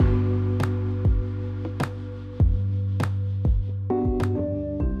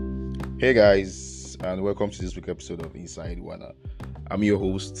Hey guys, and welcome to this week's episode of Inside Wana. I'm your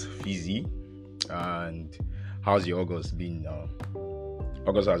host, Fizzy, and how's your August been now?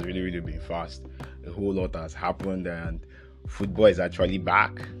 August has really been fast. A whole lot has happened, and football is actually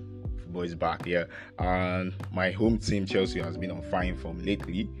back. Football is back, yeah. And my home team, Chelsea, has been on fine form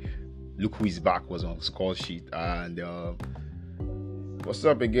lately. Look who is back was on score sheet, and what's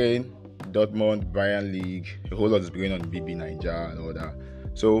up again? Dortmund, Bayern League, a whole lot is going on in BB Nigeria and all that.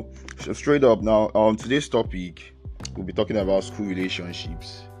 So straight up now, today's topic, we'll be talking about school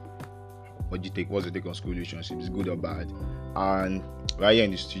relationships. What do you think? What's your take on school relationships, good or bad? And right here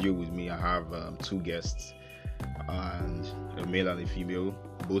in the studio with me, I have two guests, and a male and a female,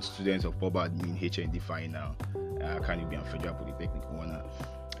 both students of Pub Admin HND Final, Carnegie and Federal Polytechnic Wana.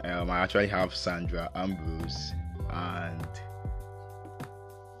 I actually have Sandra Ambrose and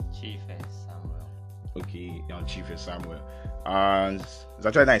Chief Samuel. Okay, Chief Samuel. And it's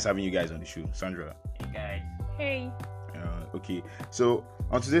actually nice having you guys on the show. Sandra. Hey guys. Hey. Okay, so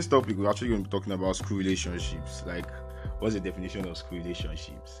on today's topic, we're actually going to be talking about school relationships. Like, what's the definition of school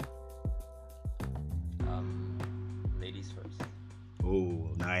relationships? Ladies first. Oh,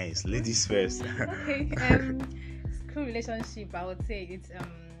 nice. Ladies first. Okay. School relationship, I would say it's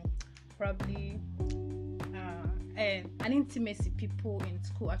probably an intimacy people in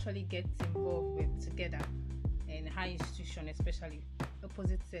school actually get involved with together in high institution, especially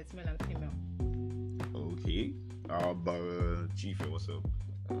opposite sex, male and female. Okay. But Chief, what's up?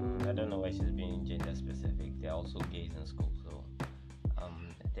 I don't know why she's being gender specific. They're also gays in school, so I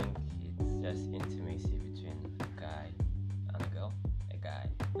think it's just intimacy between a guy and a girl, a guy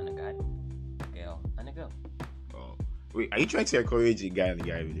and a guy, a girl and a girl. Oh, wait, are you trying to encourage a guy and a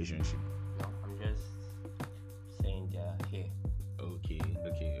guy relationship? No, I'm just saying they're here. Okay.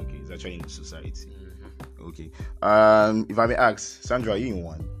 It's actually in the society. Mm-hmm. Okay. If I may ask, Sandra, are you in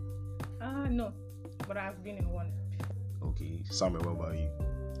one? No, but I've been in one before. Okay. Samuel, what about you?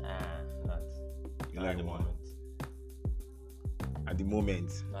 Not. You Not like at the one? moment. At the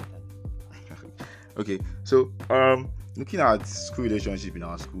moment. Not at Okay. So, looking at school relationship in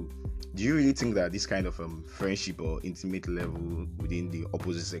our school, do you really think that this kind of friendship or intimate level within the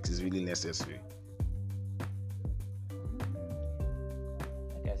opposite sex is really necessary?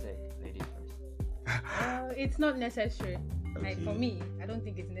 Like I said, ladies first. It's not necessary. Okay. Like for me, I don't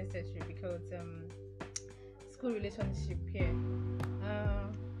think it's necessary because school relationship here,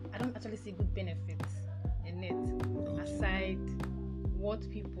 I don't actually see good benefits in it aside what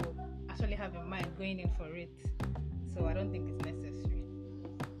people actually have in mind going in for it. So I don't think it's necessary.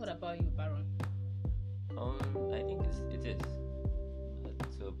 What about you, Baron? I think it is.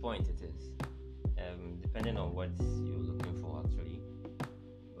 To a point, it is. Depending on what you're looking for, actually.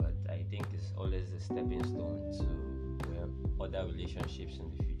 But I think it's always a stepping stone to other relationships in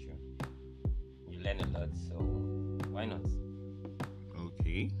the future. You learn a lot, so why not?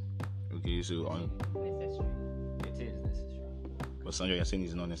 Okay. So Necessary. It is necessary. but Sandra, you're saying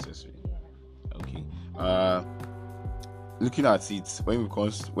it's not necessary. Yeah. Okay. Looking at it,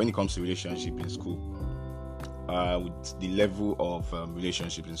 when it comes to relationship in school, with the level of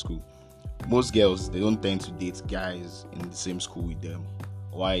relationship in school, most girls, they don't tend to date guys in the same school with them.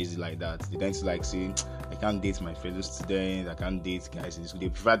 Why is it like that? They tend to like saying, I can't date my fellow students, I can't date guys in school. They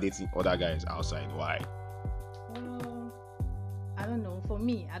prefer dating other guys outside. Why? Well, I don't know. For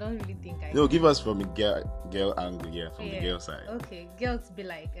me, I don't really think I. No, give us from a girl angle, from the girl side. Okay, girls be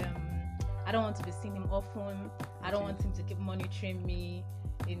like, I don't want to be seeing him often. I don't want him to keep monitoring me,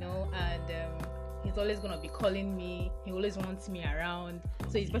 and he's always gonna be calling me. He always wants me around.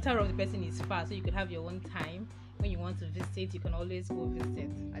 So it's better if the person is far, so you could have your own time. When you want to visit, you can always go visit.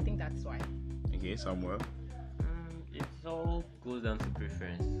 I think that's why. Okay, somewhere. It all goes down to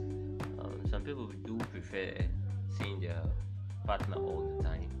preference. Some people do prefer seeing their partner all the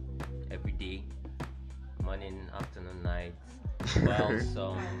time, every day, morning, afternoon, night, while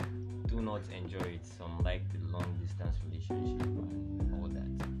some do not enjoy it. Some like the long distance relationship and all that.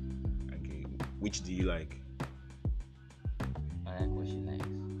 Okay, which do you like? I like what she likes.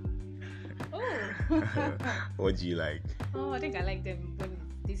 Oh. What do you like? I think I like them when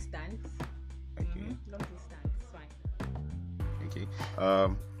it's distance. Okay. Long distance, it's fine. Okay.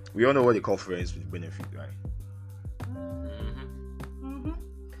 We all know what they call friends with benefit, right?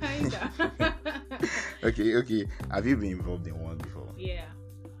 Kinda. Okay. Have you been involved in one before? Yeah.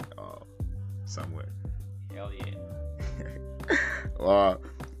 Somewhere. Hell yeah.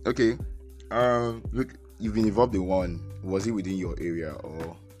 Okay. Look, you've been involved in one. Was it within your area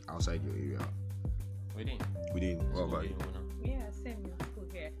or outside your area? Within. What about you? Yeah, same in school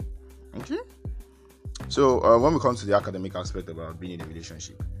here. Okay. So when we come to the academic aspect about being in a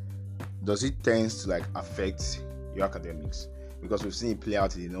relationship, does it tend to like affect your academics? Because we've seen it play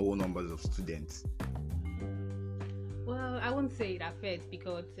out in whole numbers of students. Well, I won't say it affects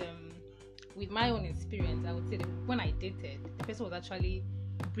because with my own experience, I would say that when I dated, the person was actually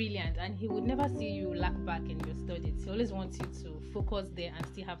brilliant and he would never see you lack back in your studies. He always wants you to focus there and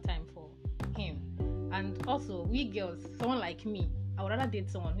still have time for him. And also, we girls, someone like me, I would rather date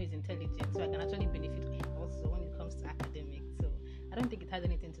someone who is intelligent so I can actually benefit also when it comes to academics. So I don't think it has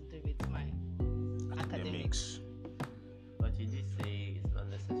anything to do with my academics. But you did say it's not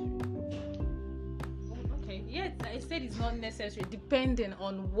necessary. Okay, yes, I said it's not necessary depending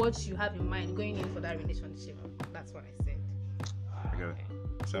on what you have in mind going in for that relationship. That's what I said. Okay.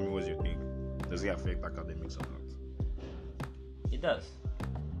 Sammy, what's your take? Does it affect academics or not? It does.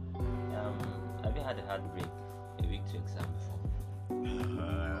 Have you had a heartbreak a week to exam before?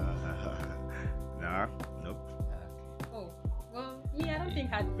 Nah, nope. Oh, well, me, I don't think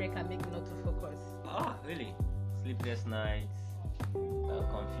heartbreak can make me not to focus. Oh, really? Sleepless nights,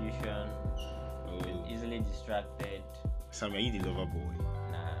 confusion, been easily distracted. Sammy, are you the lover boy?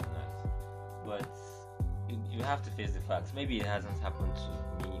 Nah, I'm not. But you have to face the facts. Maybe it hasn't happened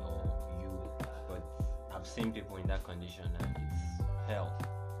to me or you, but I've seen people in that condition and it's hell.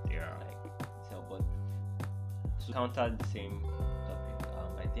 Yeah. Like, it's hell. But to counter the same topic,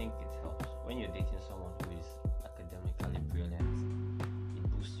 I think it helps. When you're dating someone who is academically brilliant, it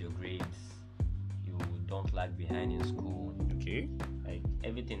boosts your grades. You don't lag behind in school. Okay. Like,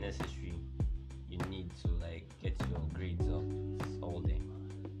 everything necessary you need to like get your grades up. It's all there.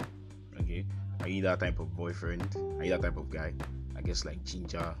 Okay. Are you that type of boyfriend? Are you that type of guy? I guess like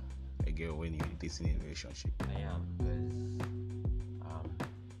ginger a girl when you're dating in a relationship. I am, because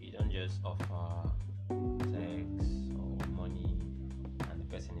you don't just offer sex or money and the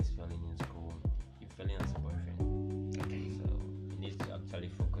person is failing in school. You're failing as a boyfriend. Okay. So you need to actually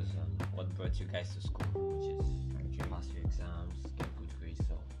focus on what brought you guys to school, which is pass your exams, get good grades.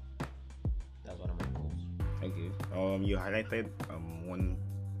 So that's one of my goals. Okay. You highlighted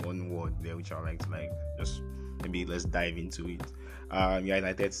one word there which I like to like just maybe let's dive into it. You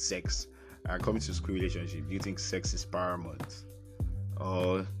highlighted sex. Coming to school relationship, do you think sex is paramount?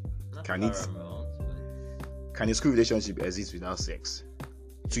 Or Not can paramount, can a school relationship exist without sex?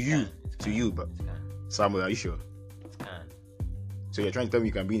 but To it you, can, it to can, you, but it can, Samuel, are you sure? it can. So you're trying to tell me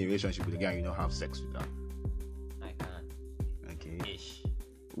you can be in a relationship with a guy and you don't have sex with that? I can. Okay. Ish.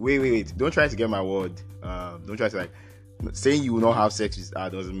 Wait. Don't try to get my word. Don't try to like saying you will not have sex with her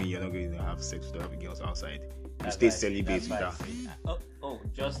doesn't mean you're not going to have sex with other girls outside. You That's stay why I say- celibate that's with why I her. say- Oh,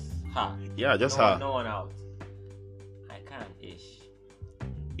 just her. Yeah, just no her. One, no one out. I can ish.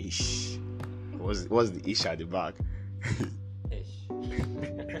 Ish. What's the ish at the back? Ish.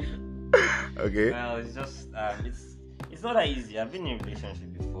 Okay. Well, it's just it's not that easy. I've been in a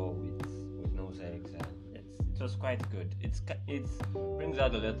relationship before with no sex, and it was quite good. It brings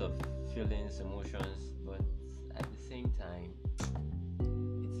out a lot of feelings, emotions, but at the same time,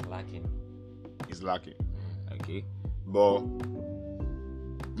 it's lacking. It's lacking. Okay. But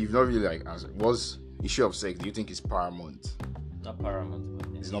you've not really like answered. Was issue of sex, do you think is paramount? Not paramount,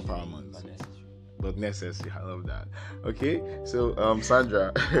 but necessary. It's not paramount. But necessary. But necessary. I love that. Okay. So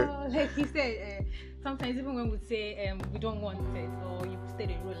Sandra. Like you said, sometimes even when we say we don't want sex or you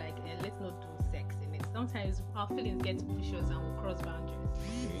state a rule like let's not do sex in it, sometimes our feelings get vicious and we cross boundaries.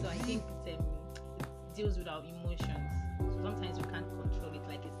 Okay. So I think it deals with our emotions. So sometimes we can't control it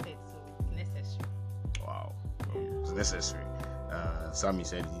like it said, so it's necessary. Wow. It's necessary. Sammy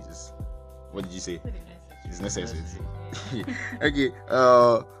said he's. What did you say? It's necessary. Okay.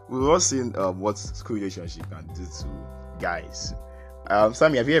 We've all seen what school relationship can do to guys.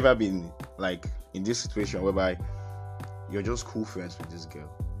 Sammy, have you ever been like in this situation whereby you're just cool friends with this girl,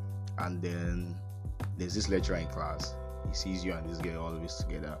 and then there's this lecturer in class. He sees you and this girl always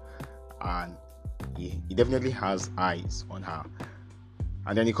together, and he definitely has eyes on her.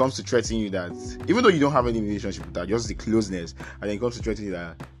 And then he comes to threaten you that even though you don't have any relationship with her, just the closeness, and then he comes to threaten you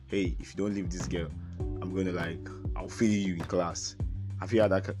that, hey, if you don't leave this girl, I'm gonna I'll fail you in class. Have you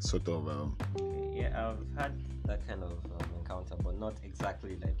had that sort of Yeah, I've had that kind of encounter, but not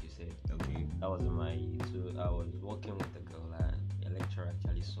exactly like you said. okay. That was I was working with a girl and a lecturer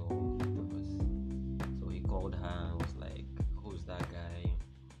actually saw both of us. So he called her and was like, who's that guy?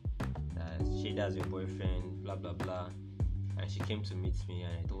 That's your boyfriend, blah blah blah. And she came to meet me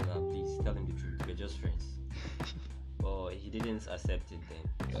and I told her, please tell him the truth, we're just friends. But he didn't accept it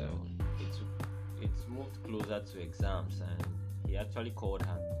then. So it's moved closer to exams and he actually called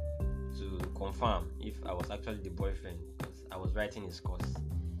her to confirm if I was actually the boyfriend because I was writing his course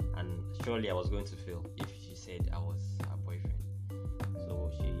and surely I was going to fail if she said I was her boyfriend.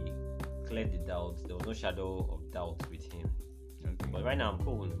 So she cleared the doubt. There was no shadow of doubt with him. Okay. But right now I'm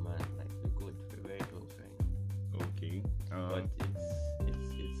cool with the man. Like we're good. We're very close right now. Okay. But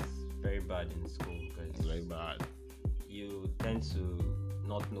it's very bad in school it's because very bad. you tend to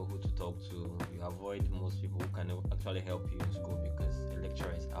not know who to talk to. You avoid most people who can actually help you in school because the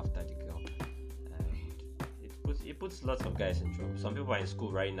lecturer is after the girl, and it puts lots of guys in trouble. Some people are in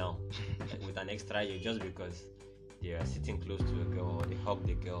school right now like, with an extra year just because they are sitting close to a girl or they hug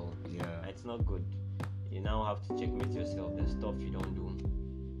the girl. Yeah. And it's not good. You now have to checkmate yourself. There's stuff you don't do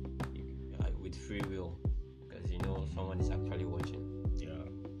with free will because you know someone is actually watching.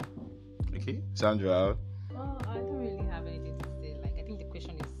 Yeah. Okay, Sandra. Well, I don't really have anything to say. Like, I think the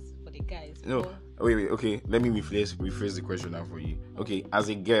question is for the guys. No, but- wait. Okay, let me rephrase the question now for you. Okay, as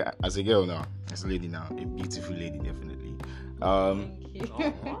a girl now, as a lady now, a beautiful lady, definitely. Thank you.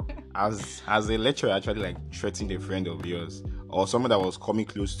 Oh, As a lecturer actually like threatened a friend of yours or someone that was coming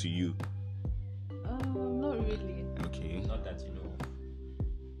close to you. Not really. Okay. not that you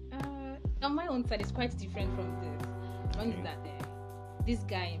know. On my own side, it's quite different from this. One Okay. is that this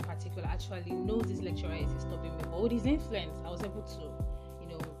guy in particular actually knows this lecturer is disturbing me, but with his influence, I was able to,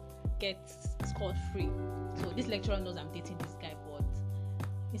 get scored free. So this lecturer knows I'm dating this guy, but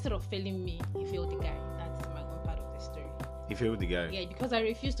instead of failing me, he failed the guy. That's my own part of the story. He failed the guy. Yeah, because I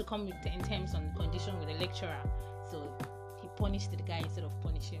refused to come in terms and condition with the lecturer, so he punished the guy instead of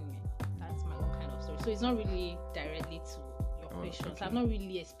punishing me. That's my own kind of story. So it's not really directly to your question. okay. So I've not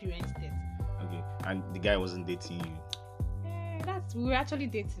really experienced it. Okay. And the guy wasn't dating you. We were actually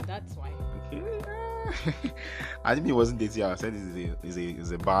dating. That's why. Okay. I think he wasn't dating you. I said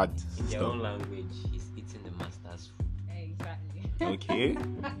it's a bad In their own stuff. language, he's eating the master's food. Exactly. Okay.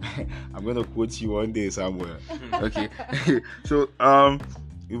 I'm gonna quote you one day somewhere. Okay. So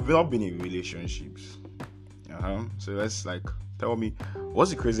you've not been in relationships. So let's tell me what's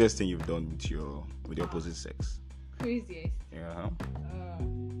the craziest thing you've done with the opposite sex? Craziest. Yeah.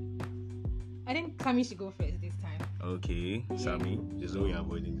 I think Kami should go first this time. Okay, Sammy, there's no way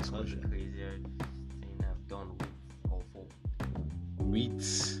avoiding this What's the question. craziest thing I've done with or for?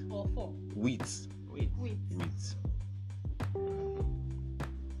 Wheat. Or four. Wheat. Wait. Wait. Wheat.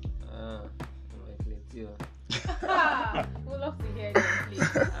 Like let's see. We'd love to hear them, please.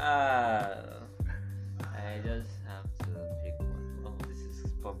 I just have to pick one. Oh, this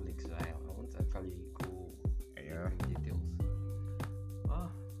is public, so I won't actually go Yeah. into details. Oh,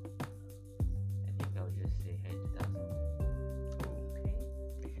 I think I'll just say head. That's Okay.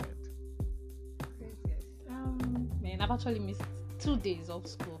 The head. Craziest. Man, I've actually missed 2 days of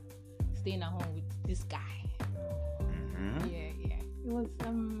school, staying at home with this guy. Mm-hmm. Yeah. It was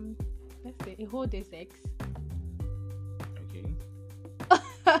let's say a whole day sex. Okay.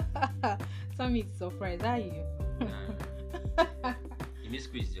 Sammy is surprised, are you? you miss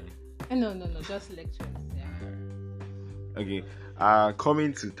quiz, Johnny. No, just lectures. Yeah. Okay.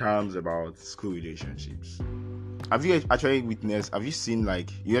 Coming to terms about school relationships. Have you actually witnessed? Have you seen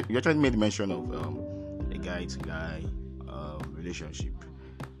you actually made mention of a guy to guy relationship,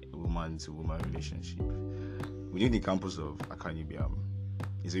 a woman to woman relationship within the campus of Akanibiam?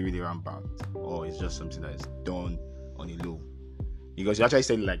 Is it really rampant, or is just something that is done on a low? Because you actually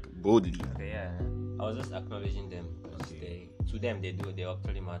said boldly. Okay, yeah. I was just acknowledging them because Okay. to them they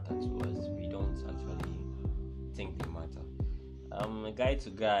actually matter. To us, we don't actually think they matter. A guy to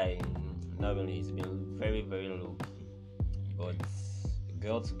guy, not really. It's been very, very low key. But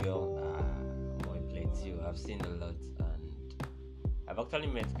girl to girl, more plenty. I've seen a lot, and I've actually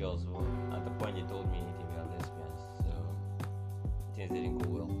met girls who, at the point they told me they were lesbians. So things didn't go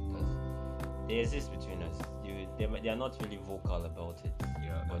well because they exist between us. They are not really vocal about it.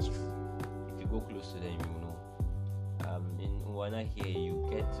 Yeah, But that's true. if you go close to them, you know. In Uwana here, you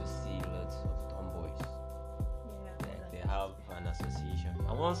get to see lots of tomboys. Like they have an association.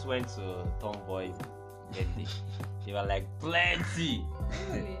 I once went to tomboy birthday. They were like plenty,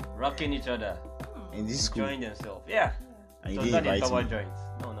 Really? rocking each other, In this school, enjoying themselves. Yeah. and So you not didn't in tomboy invite me. joints.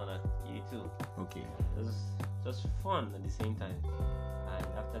 No. You too. Okay. It was just fun at the same time. And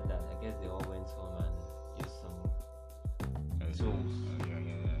after that, I guess they all went home and used some. Tools.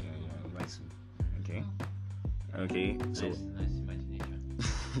 Yeah. Right. Okay. So. Nice imagination.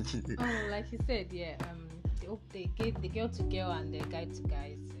 Oh, like you said, yeah. They get the girl to girl and the guy to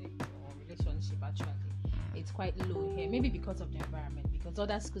guy or relationship actually. It's quite low here. Maybe because of the environment. Because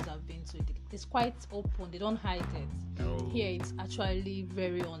other schools I've been to, it's quite open. They don't hide it. Oh. Here, it's actually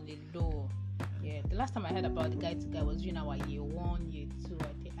very on the low. Yeah. The last time I heard about the guy to guy was during our year 1, year 2.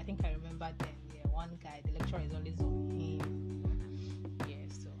 I think I remember then. Yeah, one guy. The lecturer is always on him. Yeah.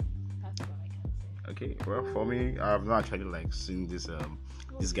 So that's what I can say. Okay, well, for me, I've not actually seen this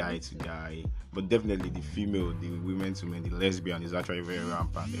this guy to guy, but definitely the female, the women to men, the lesbian is actually very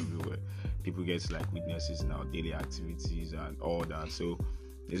rampant everywhere. People get to like witnesses in our daily activities and all that, so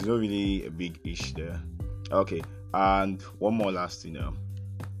there's not really a big issue there. Okay, and one more last thing.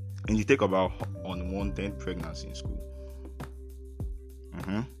 And you take about unwanted pregnancy in school.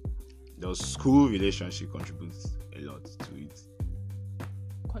 Does school relationship contribute a lot to it?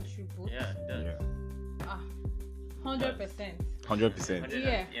 Contribute. Yeah, it does. Yeah. 100%. 100%.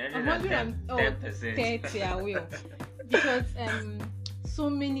 Yeah, 130 I will. Because so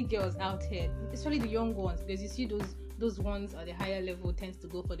many girls out here, especially the young ones, because you see those ones at the higher level tends to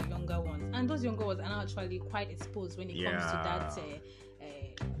go for the younger ones, and those younger ones are now actually quite exposed when it comes to that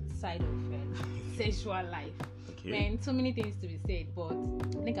side of sexual life. Okay. Man, so many things to be said, but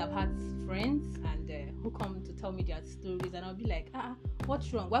I think I've had friends and who come to tell me their stories, and I'll be like,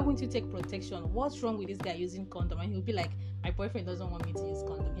 what's wrong? Why won't you take protection? What's wrong with this guy using condom? And he'll be like, my boyfriend doesn't want me to use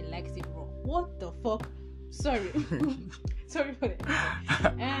condom. He likes it raw. What the fuck? Sorry. Sorry for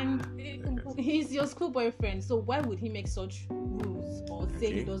that. And he's your school boyfriend, so why would he make such rules or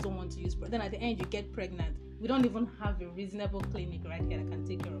say he doesn't want to use? Then at the end, you get pregnant. We don't even have a reasonable clinic right here that can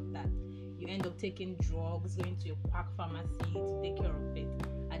take care of that. You end up taking drugs, going to a quack pharmacy to take care of it.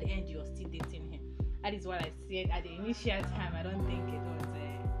 At the end, you're still dating him. That is what I said at the initial time. I don't think it was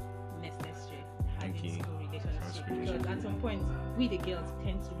necessary having school relationship, because at some point, we the girls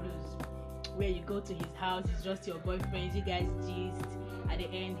tend to lose. Where you go to his house, it's just your boyfriend, you guys gist. At the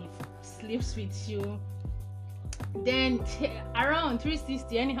end, he sleeps with you. Then around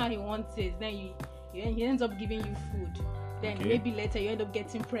 360, anyhow he wants it. Then he ends up giving you food. Then maybe later you end up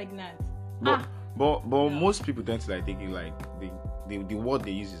getting pregnant. But most people tend to like take it like the word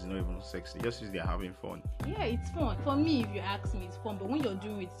they use is not even sex. They just use they're having fun. Yeah, it's fun. For me, if you ask me, it's fun. But when you're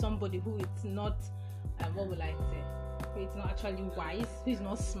doing with somebody who it's not, what would I say? Who it's not actually wise, who is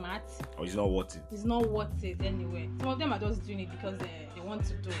not smart, or it's not worth it. It's not worth it anyway. Some of them are just doing it because they want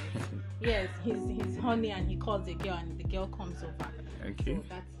to do it. Yes, he's horny and he calls the girl and the girl comes over. Okay. So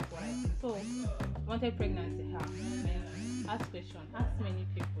that's what I think. So, wanted pregnancy, ask question. Ask many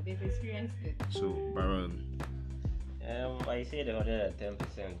people. They've experienced it. So, Baron. I say the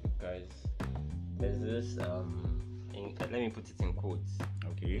 110% because there's this let me put it in quotes.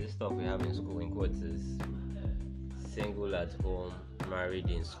 Okay. This stuff we have in school in quotes is single at home, married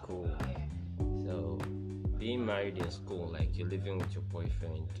in school. So being married in school, like you're living with your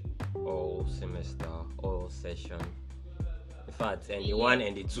boyfriend all semester, all session. In fact, ND1,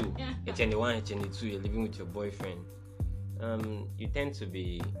 ND2. HND1, HND2, you're living with your boyfriend. You tend to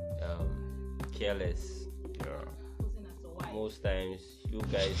be careless. Yeah. Most times you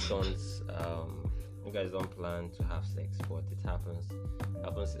guys don't plan to have sex, but it happens. It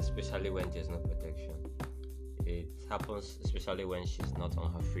happens especially when there's no protection. It happens especially when she's not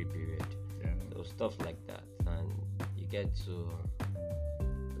on her free period. Yeah. So stuff like that, and you get to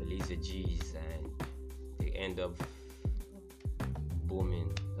release the G's, and they end up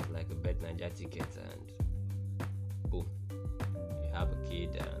booming like a Bet Nigeria ticket, and boom, you have a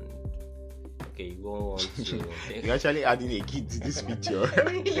kid, and you don't want to. You're actually adding a kid to this picture.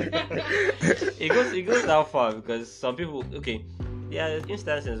 It goes that far because some people, there are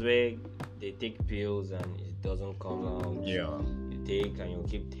instances where they take pills and it doesn't come out. Yeah. You take and you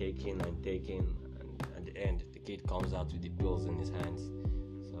keep taking, and at the end the kid comes out with the pills in his hands.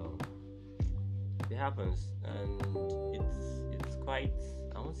 So it happens, and it's quite.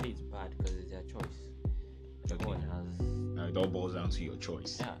 I won't say it's bad because it's their choice. Everyone has. It all boils down to your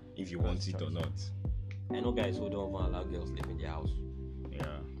choice. Yeah. If you want it or not. I know guys who don't want to allow girls live in their house.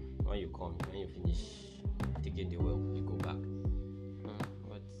 Yeah. When you finish taking the well, you go back.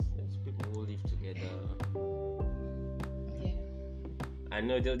 But there's people who live together. Yeah. I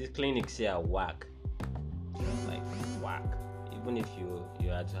know these clinics here are whack. Like whack. Even if you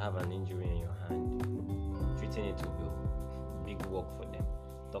had to have an injury in your hand, treating it will be big work for them.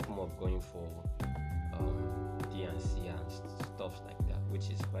 Talk more of going for DNC and stuff like that, which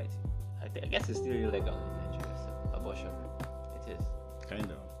is quite. I guess it's still illegal in Nigeria. So abortion, it is.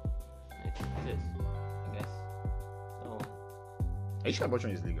 Kind of. It is. I guess. So. Are you sure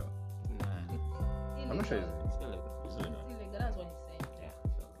abortion is legal? Nah. I'm not sure It's illegal. It's legal. It's illegal. That's what he's saying.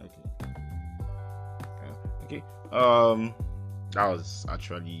 Yeah. Okay. That was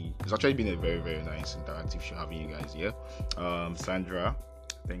it's actually been a very, very nice interactive show having you guys here. Sandra,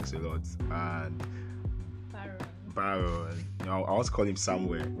 thanks a lot, and Barrow. I want to call him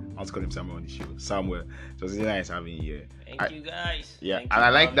Samuel. I want to call him Samuel on the show. Samuel. It was really nice having you here. Thank you guys. Yeah, Thank and you I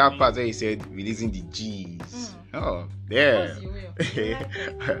for like that having part me. where he said releasing the G's. Oh, Of yeah. course you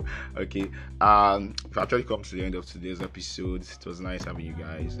will. Okay. We've actually come to the end of today's episode. It was nice having you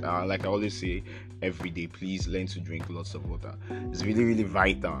guys. Like I always say, every day, please learn to drink lots of water. It's really, really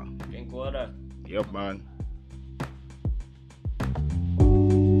vital. Drink water. Yep, man.